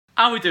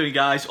How are we doing,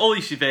 guys?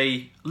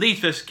 ALTV, Leeds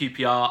vs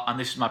QPR, and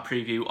this is my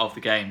preview of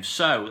the game.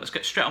 So let's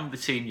get straight on with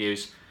the team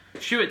news.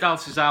 Stuart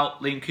Dallas is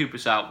out, Liam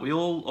Cooper's out. We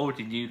all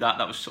already knew that.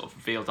 That was sort of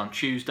revealed on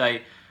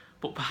Tuesday.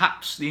 But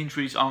perhaps the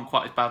injuries aren't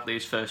quite as badly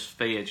as first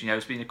feared. You know,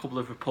 there's been a couple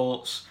of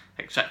reports,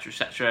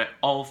 etc.,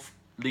 of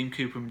Liam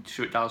Cooper and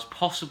Stuart Dallas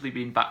possibly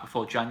being back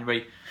before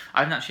January.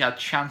 I haven't actually had a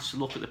chance to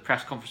look at the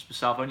press conference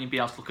myself. I've only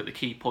been able to look at the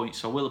key points,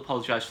 so I will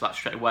apologise for that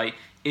straight away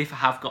if I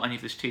have got any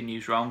of this team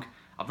news wrong.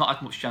 I've not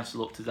had much chance to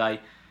look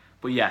today.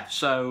 But yeah,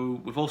 so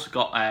we've also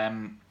got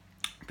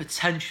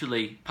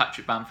potentially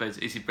Patrick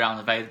Bamford, Izzy Brown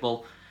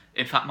available.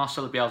 In fact,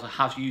 Marcelo Bielsa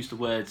has used the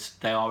words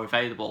they are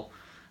available.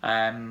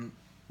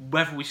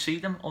 Whether we see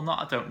them or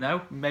not, I don't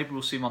know. Maybe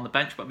we'll see them on the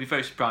bench, but I'd be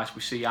very surprised if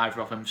we see either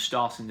of them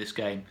starting this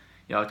game.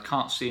 You know, I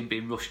can't see them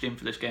being rushed in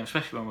for this game,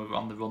 especially when we're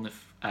on the run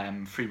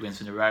of 3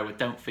 wins in a row. I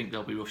don't think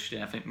they'll be rushed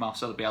in. I think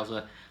Marcelo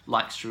Bielsa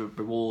likes to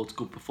reward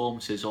good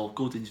performances, or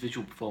good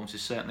individual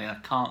performances certainly, and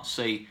I can't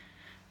see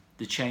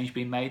the change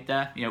being made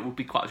there. You know, it would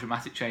be quite a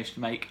dramatic change to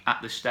make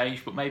at this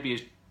stage, but maybe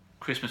as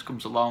Christmas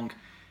comes along,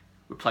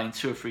 we're playing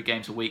 2 or 3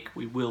 games a week,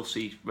 we will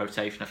see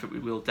rotation. I think we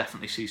will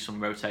definitely see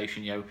some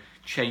rotation, you know,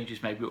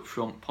 changes maybe up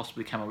front,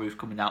 possibly Kemal Roof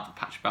coming out for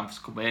Patrick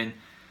Bamford coming in,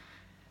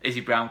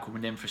 Izzy Brown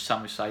coming in for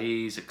Samuel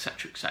Saiz,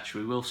 etc.,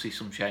 etc. We will see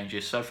some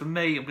changes. So for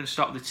me, I'm going to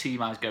start with the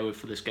team I'd go with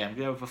for this game. I'm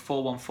going to go with a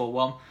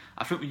 4-1-4-1.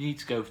 I think we need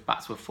to go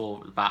back to a 4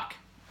 at the back.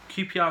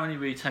 QPR only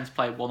really tend to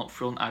play 1 up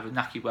front, either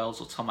Naki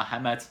Wells or Tom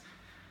Mohamed.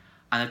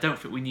 And I don't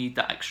think we need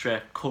that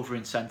extra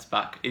covering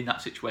centre-back in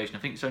that situation. I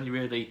think it's only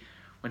really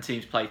when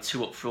teams play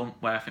 2 up front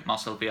where I think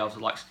Marcelo Bielsa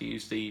likes to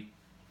use the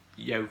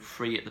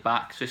 3 at the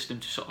back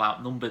system to sort of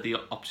outnumber the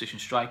opposition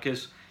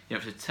strikers. You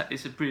know,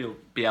 it's a real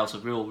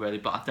Bielsa rule really,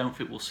 but I don't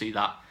think we'll see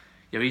that.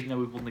 You know, even though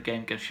we won the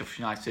game against Sheffield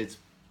United,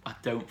 I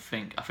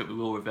think we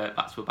will revert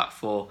back to a back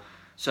 4.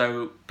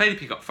 So Bailey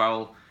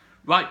Peacock-Farrell,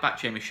 right back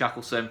Jamie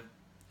Shackleton.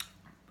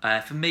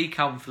 For me,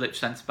 Calvin Phillips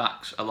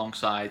centre-backs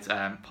alongside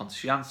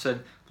Pontus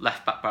Jansson,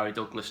 left-back Barry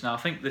Douglas. Now, I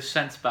think the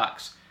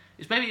centre-backs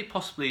is maybe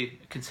possibly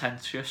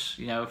contentious.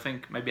 You know, I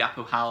think maybe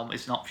Apo Halm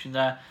is an option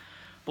there.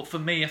 But for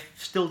me, I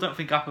still don't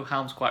think Apo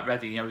Halm's quite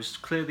ready. You know, there's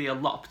clearly a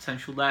lot of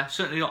potential there.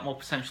 Certainly a lot more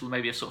potential than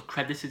maybe a sort of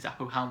credited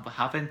Apo Halm for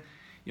having.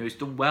 You know, he's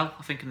done well,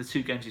 I think, in the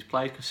 2 games he's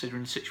played,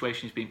 considering the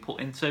situation he's been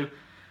put into.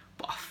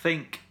 But I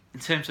think, in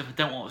terms of, I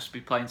don't want us to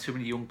be playing too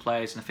many young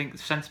players, and I think the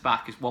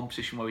centre-back is one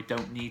position where we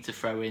don't need to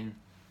throw in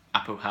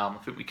Apo Halm.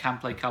 I think we can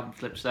play Calvin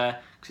Phillips there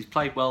because he's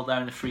played well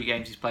there in the 3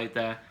 games he's played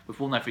there. We've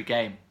won every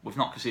game. We've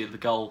not conceded the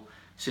goal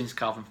since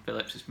Calvin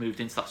Phillips has moved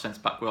into that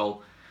centre-back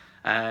role.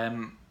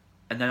 And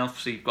then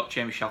obviously you've got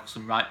Jamie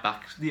Shackleton right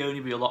back. It's the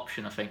only real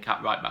option I think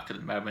at right back at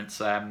the moment,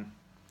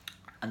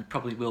 and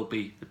probably will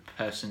be the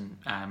person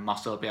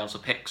Marcelo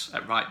Bielsa picks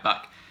at right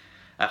back.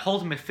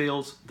 Holding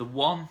midfield, the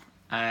one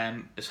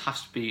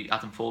has to be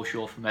Adam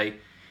Forshaw for me.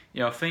 You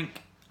know, I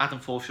think Adam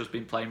Forshaw's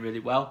been playing really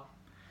well.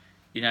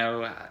 You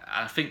know,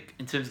 I think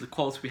in terms of the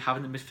quality we have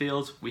in the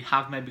midfield, we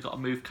have maybe got to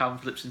move Calvin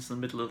Phillips into the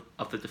middle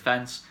of the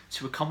defence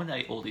to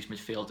accommodate all these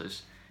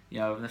midfielders. You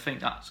know, and I think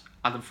that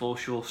Adam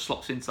Forshaw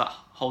slots into that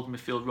holding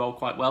midfield role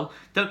quite well.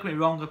 Don't get me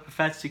wrong, I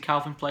prefer to see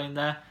Calvin playing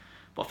there,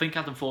 but I think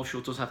Adam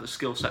Forshaw does have the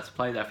skill set to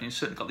play there. I think he's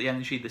certainly got the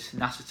energy, the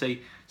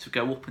tenacity to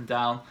go up and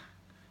down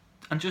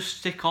and just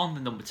stick on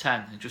the number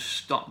 10 and just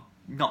stop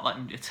not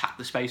letting him attack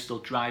the space or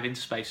drive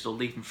into space or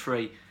leave him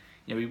free.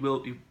 You know,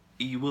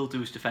 he will do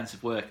his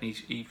defensive work, and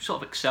he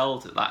sort of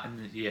excelled at that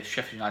in the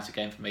Sheffield United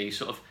game for me.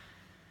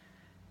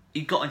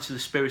 He got into the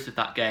spirit of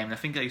that game, and I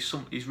think that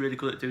he's really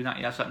good at doing that.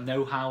 He has that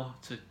know-how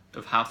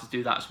of how to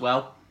do that as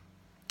well.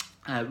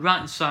 Right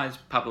hand side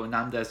Pablo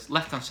Hernandez,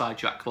 left hand side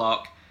Jack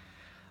Clarke,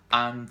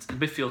 and the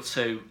midfield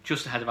 2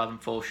 just ahead of Adam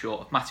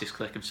Forshaw, Matthias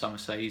Klich and Samuel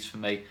Saiz for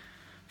me.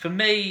 For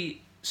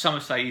me,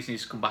 Samuel Saiz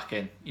needs to come back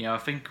in. You know, I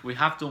think we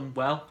have done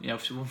well. You know,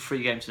 we've won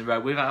 3 games in a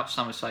row without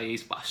Samuel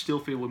Saiz, but I still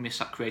feel we miss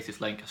that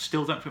creative link. I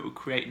still don't think we're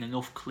creating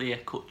enough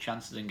clear-cut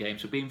chances in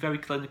games. We're being very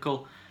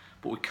clinical,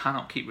 but we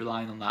cannot keep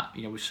relying on that.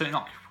 You know, we're certainly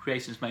not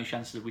creating as many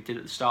chances as we did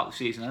at the start of the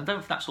season. And I don't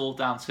think that's all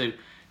down to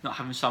not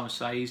having Samuel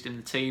Saiz in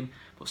the team,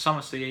 but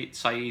Samuel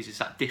Saiz is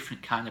that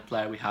different kind of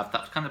player we have.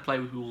 That kind of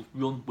player who will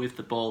run with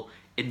the ball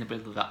in the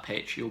middle of that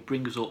pitch. He'll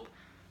bring us up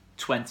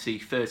 20,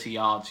 30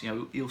 yards. You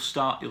know,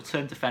 he'll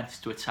turn defence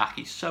to attack.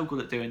 He's so good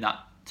at doing that,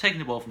 taking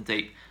the ball from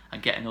deep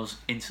and getting us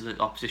into the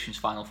opposition's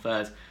final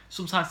third.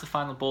 Sometimes the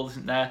final ball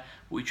isn't there,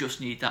 but we just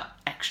need that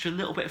extra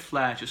little bit of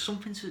flair, just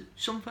something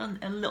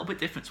a little bit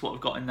different to what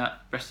we've got in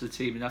that rest of the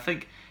team. And I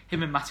think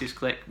him and Matthias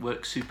Klich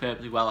work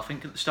superbly well. I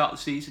think at the start of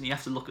the season, you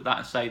have to look at that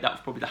and say that was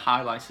probably the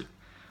highlight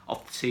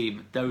of the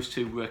team. Those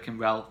 2 working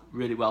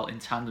really well in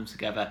tandem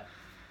together.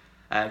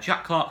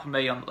 Jack Clarke for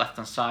me on the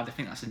left-hand side, I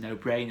think that's a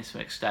no-brainer to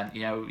an extent.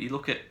 You know, you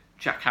look at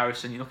Jack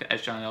Harrison, you look at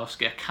Ezjan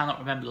Janikowski, I cannot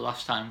remember the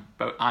last time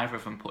either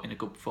of them put in a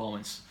good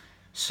performance.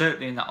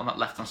 Certainly on that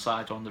left-hand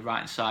side or on the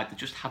right-hand side, they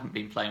just haven't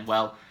been playing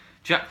well.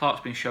 Jack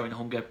Clarke's been showing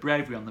hunger,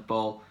 bravery on the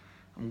ball,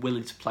 and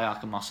willing to play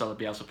like a Marcelo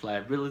Bielsa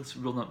player, willing to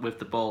run up with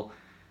the ball.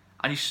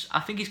 And I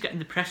think he's getting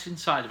the pressing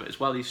side of it as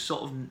well. He's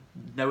sort of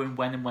knowing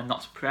when and when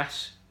not to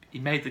press. he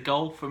made the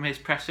goal from his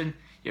pressing,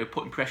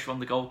 putting pressure on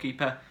the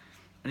goalkeeper,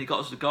 and he got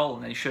us the goal,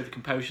 and then he showed the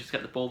composure to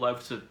get the ball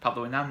over to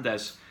Pablo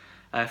Hernandez.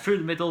 Through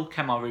the middle,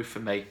 Kemar Roofe for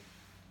me.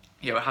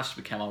 It has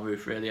to be Kemar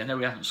Roofe, really. I know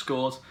we haven't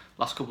scored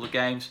last couple of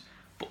games,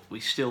 but we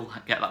still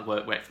get that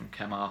work rate from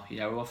Kemar.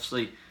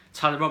 Obviously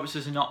Tyler Roberts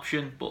is an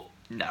option, but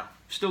no,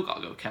 still got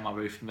to go with Kemar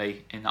Roofe for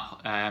me in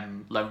that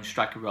lone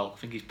striker role. I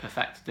think he's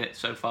perfected it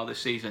so far this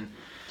season.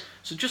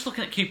 So just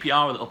looking at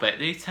QPR a little bit,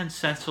 they tend to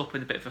set up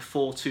in a bit of a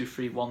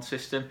 4-2-3-1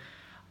 system,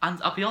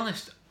 and I'll be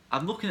honest,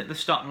 I'm looking at the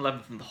starting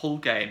 11 from the whole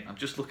game. I'm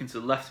just looking to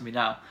the left of me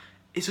now.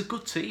 It's a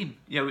good team.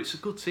 It's a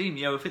good team.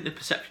 I think the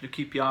perception of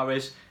QPR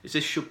is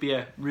this should be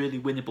a really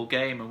winnable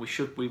game, and we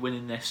should be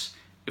winning this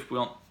if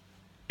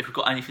we've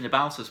got anything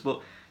about us.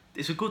 But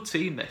it's a good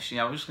team. This,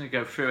 I'm just going to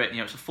go through it.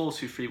 It's a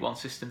 4-2-3-1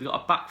 system. They've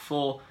got a back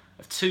four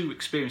of two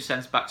experienced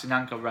centre backs in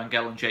Angel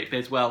Rangel and Jake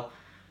Bidwell,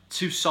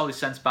 two solid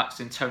centre backs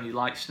in Tony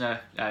Leitzner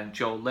and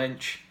Joel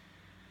Lynch.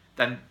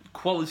 Then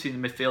quality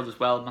in the midfield as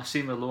well.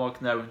 Massimo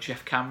Luogno and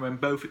Jeff Cameron,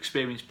 both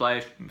experienced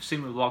players.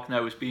 Massimo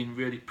Luogno has been a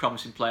really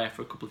promising player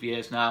for a couple of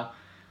years now,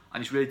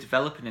 and he's really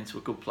developing into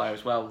a good player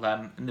as well.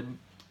 And the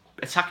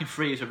attacking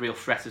three is a real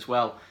threat as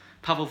well.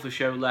 Pavel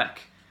Vyšolek,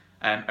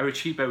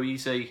 Arichibo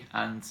Eze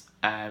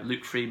and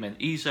Luke Freeman.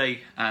 Eze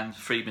and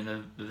Freeman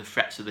are the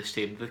threats of this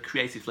team, the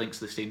creative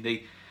links of this team.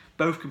 They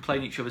both can play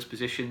in each other's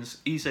positions.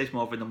 Eze's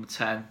more of a number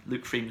 10,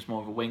 Luke Freeman's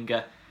more of a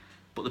winger,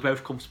 but they're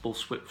both comfortable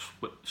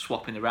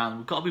swapping around.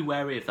 We've got to be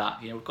wary of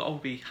that. We've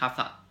got to have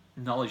that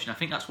knowledge, and I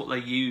think that's what they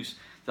use.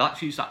 They like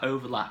to use that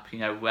overlap.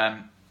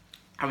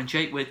 Having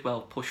Jake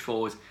Bidwell push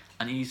forward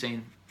and Eze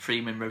and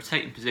Freeman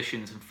rotating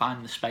positions and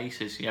finding the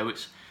spaces.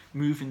 It's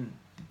moving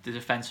the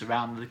defence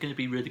around. They're going to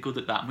be really good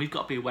at that, and we've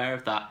got to be aware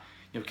of that.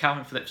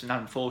 Calvin Phillips and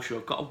Adam Forshaw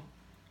have got to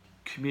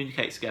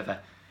communicate together.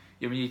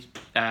 We need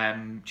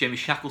Jamie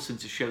Shackleton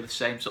to show the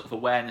same sort of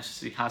awareness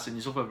as he has in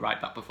his other right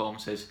back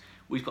performances.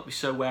 We've got to be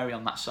so wary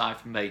on that side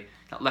for me.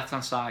 That left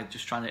hand side,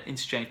 just trying to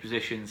interchange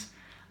positions,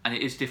 and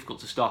it is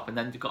difficult to stop. And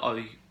then you've got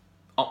the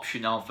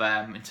option of,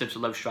 in terms of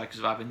low strikers,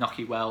 of either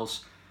Nocky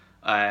Wells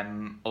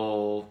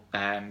or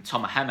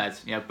Tom Ahmed.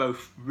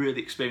 Both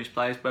really experienced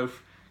players,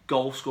 both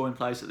goal scoring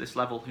players at this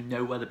level who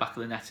know where the back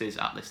of the net is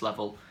at this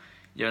level.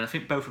 And I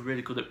think both are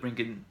really good at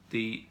bringing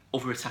the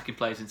other attacking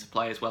players into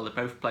play as well. They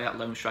both play that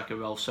lone striker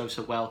role so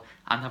well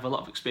and have a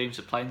lot of experience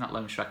of playing that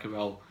lone striker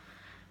role.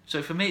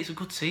 So for me, it's a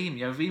good team.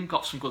 We've even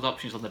got some good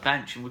options on the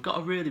bench, and we've got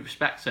to really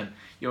respect them.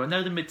 I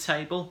know they're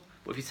mid-table,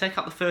 but if you take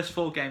out the first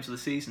 4 games of the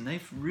season,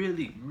 they've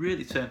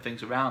really turned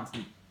things around.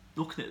 And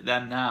looking at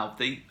them now,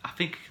 I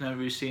think you can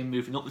really see them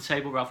moving up the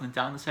table rather than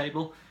down the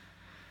table.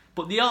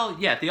 But they are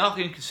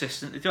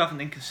inconsistent. They do have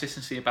an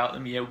inconsistency about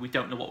them. We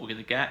don't know what we're going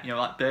to get.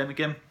 Like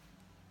Birmingham,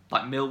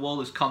 like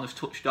Millwall, as Conor's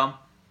touched on.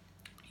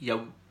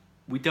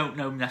 We don't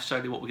know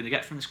necessarily what we're going to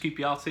get from this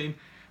QPR team.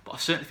 But I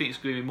certainly think it's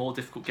going to be a more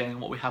difficult game than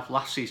what we had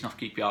last season off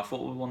QPR. I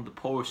thought we were one of the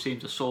poorest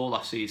teams I saw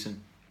last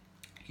season.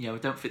 I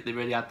don't think they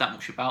really had that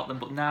much about them.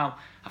 But now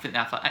I think they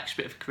have that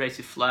extra bit of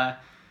creative flair,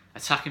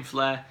 attacking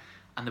flair,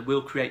 and they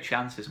will create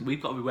chances. And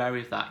we've got to be wary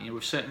of that.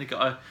 We've certainly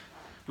got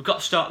to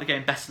start the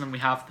game better than we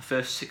have the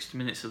first 60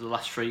 minutes of the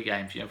last 3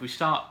 games. If we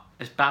start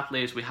as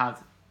badly as we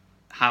have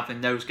in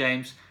those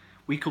games,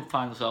 we could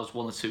find ourselves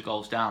 1 or 2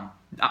 goals down.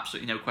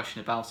 Absolutely no question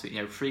about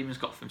it. Freeman's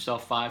got for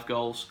himself 5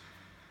 goals.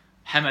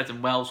 Hemed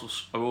and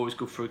Wells are always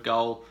good for a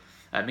goal.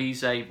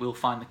 Eze will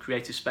find the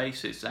creative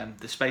spaces,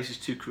 the spaces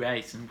to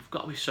create, and we've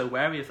got to be so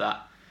wary of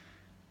that.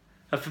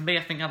 And for me,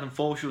 I think Adam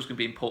Forshaw is going to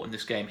be important in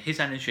this game. His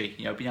energy,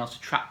 being able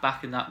to track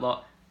back in that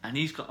lot, and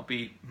he's got to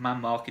be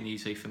man-marking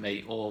Eze for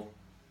me, or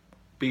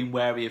being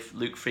wary of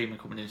Luke Freeman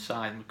coming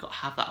inside. And we've got to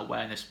have that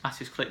awareness.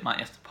 Mattis Click might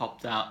have to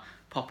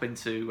pop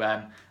into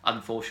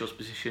Adam Forshaw's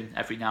position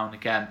every now and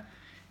again.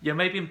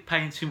 Maybe I'm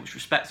paying too much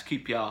respect to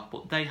QPR,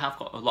 but they have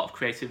got a lot of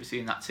creativity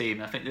in that team.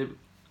 And I think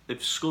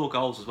they've scored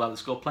goals as well. They've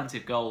scored plenty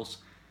of goals.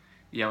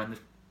 And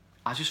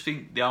I just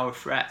think they are a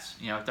threat.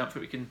 I don't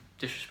think we can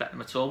disrespect them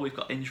at all. We've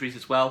got injuries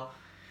as well.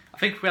 I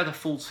think if we had a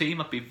full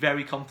team, I'd be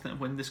very confident of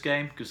winning this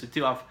game, because they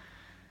do have,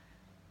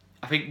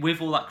 I think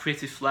with all that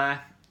creative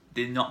flair,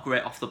 they're not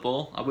great off the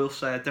ball. I will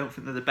say I don't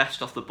think they're the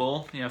best off the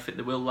ball. I think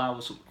they will allow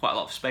us quite a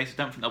lot of space. I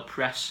don't think they'll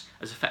press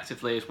as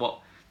effectively as what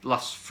the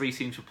last 3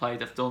 teams we've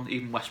played have done.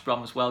 Even West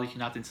Brom as well, you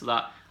can add into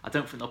that. I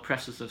don't think they'll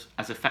press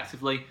as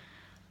effectively,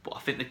 but I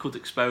think they could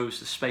expose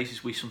the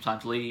spaces we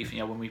sometimes leave.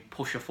 When we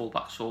push our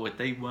fullbacks forward,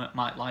 they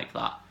might like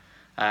that.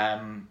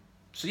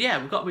 So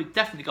yeah, we've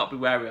definitely got to be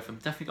wary of them.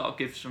 Definitely got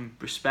to give some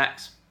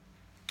respect.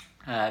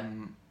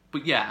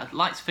 But yeah, I'd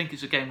like to think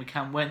it's a game we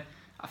can win.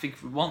 I think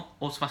if we want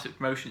automatic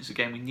promotion, it's a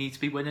game we need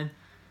to be winning,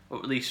 or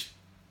at least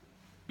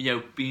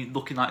be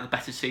looking like the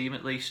better team.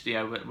 At least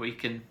where we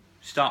can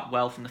start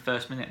well from the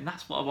first minute, and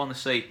that's what I want to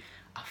see.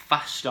 A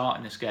fast start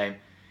in this game.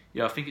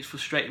 I think it's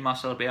frustrating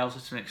Marcelo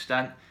Bielsa to an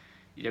extent.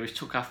 He's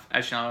took off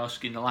Ejnar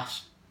Alioski in the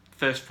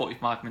first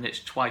 45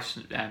 minutes twice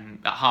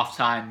at half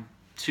time,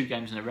 2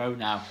 games in a row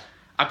now.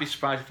 I'd be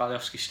surprised if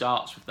Alioski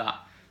starts with that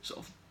sort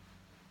of,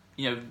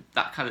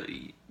 that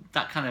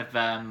kind of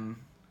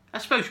I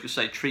suppose you could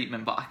say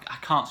treatment, but I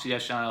can't see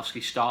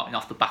LUFC starting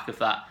off the back of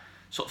that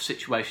sort of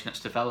situation that's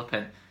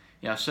developing.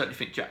 I certainly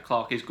think Jack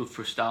Clarke is good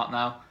for a start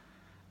now.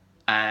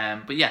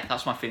 But yeah,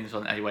 that's my feelings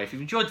on it anyway. If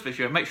you've enjoyed the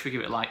video, make sure you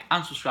give it a like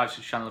and subscribe to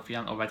the channel if you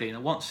haven't already. And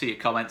I want to see your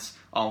comments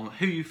on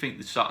what you think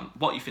the starting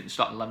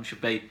 11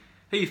 should be,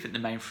 who you think the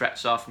main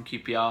threats are from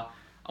QPR,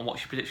 and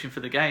what's your prediction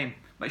for the game.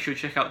 Make sure you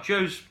check out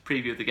Joe's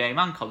preview of the game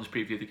and Conor's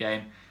preview of the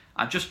game.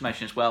 And just to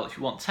mention as well, if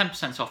you want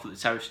 10% off at the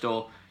Terrace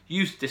store,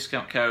 use the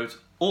discount code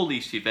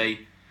ALLTV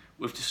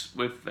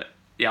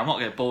I'm not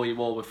going to bore you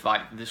all with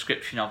like the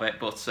description of it,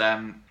 but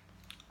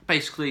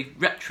basically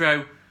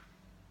retro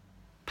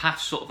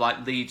past sort of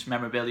like Leeds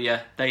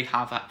memorabilia, they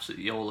have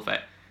absolutely all of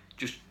it.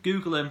 Just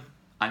Google them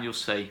and you'll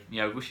see.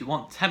 If you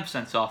want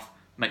 10% off,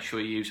 make sure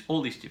you use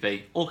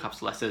ALLTV, all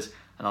capital letters,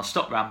 and I'll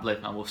stop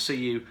rambling and we'll see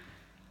you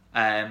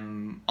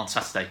on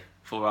Saturday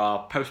for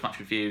our post-match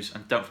reviews.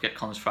 And don't forget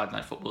Conor's Friday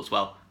Night Football as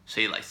well.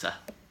 See you later.